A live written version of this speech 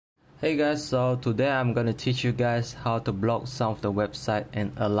Hey guys, so today I'm gonna teach you guys how to block some of the website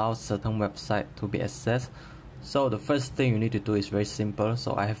and allow certain website to be accessed. So the first thing you need to do is very simple.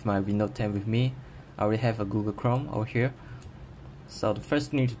 So I have my Windows 10 with me. I already have a Google Chrome over here. So the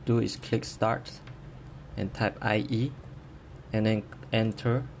first thing you need to do is click Start and type IE and then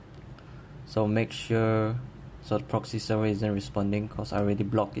enter. So make sure the proxy server isn't responding because I already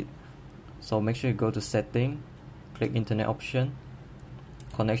blocked it. So make sure you go to Setting, click Internet Option,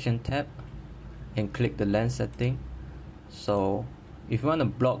 Connection tab, and click the LAN setting. So if you want to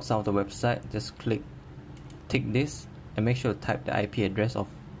block some of the website, just tick this and make sure to type the IP address of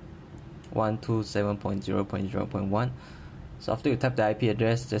 127.0.0.1. So after you type the IP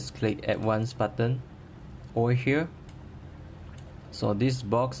address, just click Add Once button over here. So this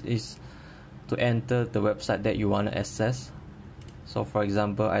box is to enter the website that you want to access. So for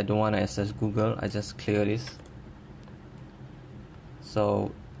example, I don't want to access Google, I just clear this.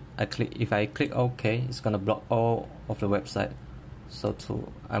 So if I click OK, it's gonna block all of the website. So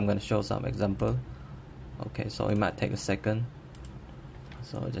I'm gonna show some example. Okay, so it might take a second,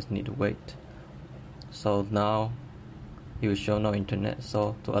 so I just need to wait. So now it will show no internet.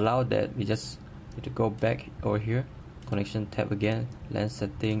 So to allow that, we just need to go back over here, Connection tab again, LAN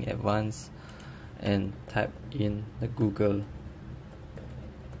setting, Advanced, and type in the Google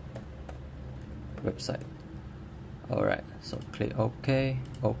website. Alright, so click OK,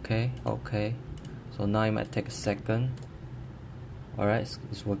 OK, OK. So now it might take a second. Alright,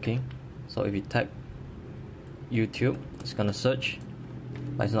 it's working. So if you type YouTube, it's gonna search,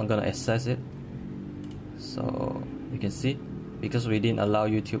 but it's not gonna access it. So you can see, because we didn't allow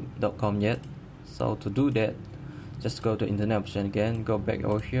youtube.com yet. So to do that, just go to Internet Option again, go back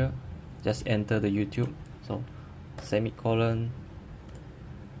over here, just enter the YouTube. So semicolon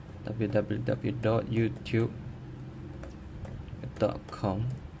www.youtube.com.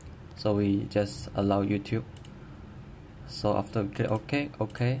 So we just allow YouTube. So after we click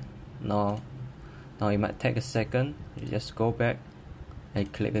OK, now it might take a second. You just go back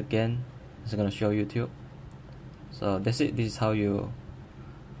and click again, it's gonna show YouTube. So that's it. This is how you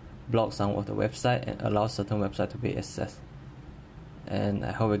block some of the website and allow certain website to be accessed. And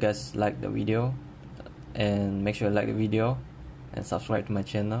I hope you guys like the video, and make sure you like the video and subscribe to my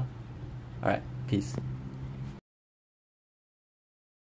channel. Alright, peace.